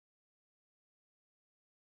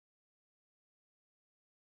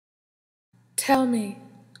Tell me,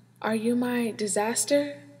 are you my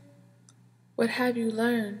disaster? What have you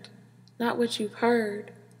learned, not what you've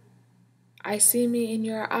heard? I see me in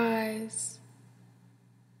your eyes,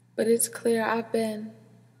 but it's clear I've been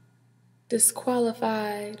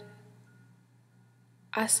disqualified.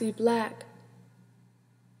 I see black,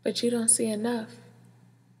 but you don't see enough.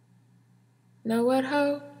 Know what,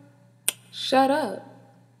 ho? Shut up.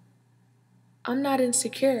 I'm not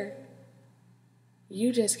insecure.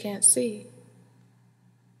 You just can't see.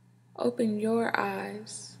 Open your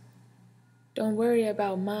eyes. Don't worry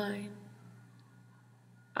about mine.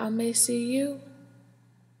 I may see you,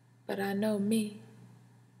 but I know me.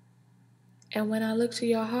 And when I look to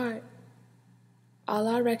your heart, all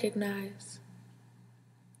I recognize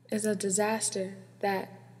is a disaster that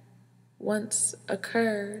once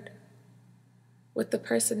occurred with the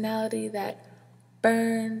personality that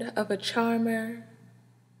burned of a charmer.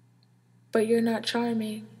 But you're not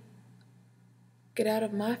charming. Get out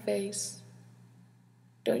of my face.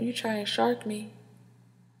 Don't you try and shark me.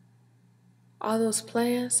 All those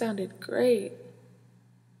plans sounded great,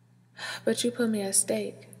 but you put me at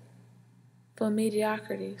stake for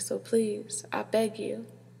mediocrity, so please, I beg you,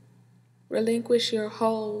 relinquish your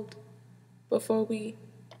hold before we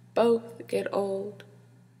both get old.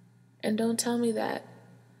 And don't tell me that,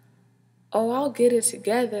 oh, I'll get it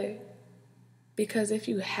together, because if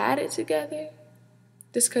you had it together,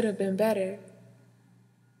 this could have been better.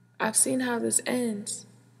 I've seen how this ends,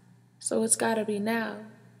 so it's gotta be now,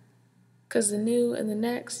 'cause the new and the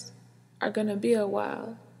next are gonna be a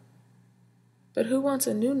while. But who wants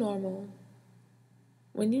a new normal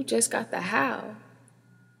when you just got the how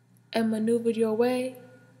and maneuvered your way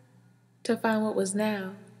to find what was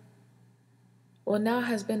now? Well, now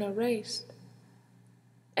has been erased,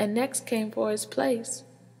 and next came for its place.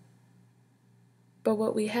 But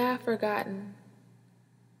what we have forgotten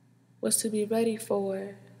was to be ready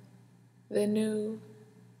for the new,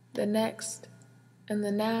 the next, and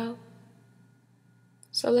the now.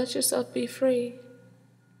 So let yourself be free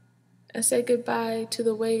and say goodbye to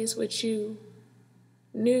the ways which you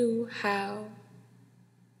knew how,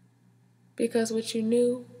 because what you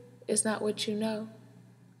knew is not what you know.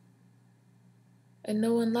 And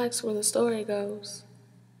no one likes where the story goes,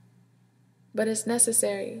 but it's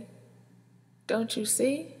necessary. Don't you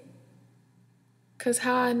see? 'Cause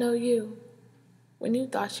how I know you when you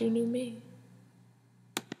thought you knew me.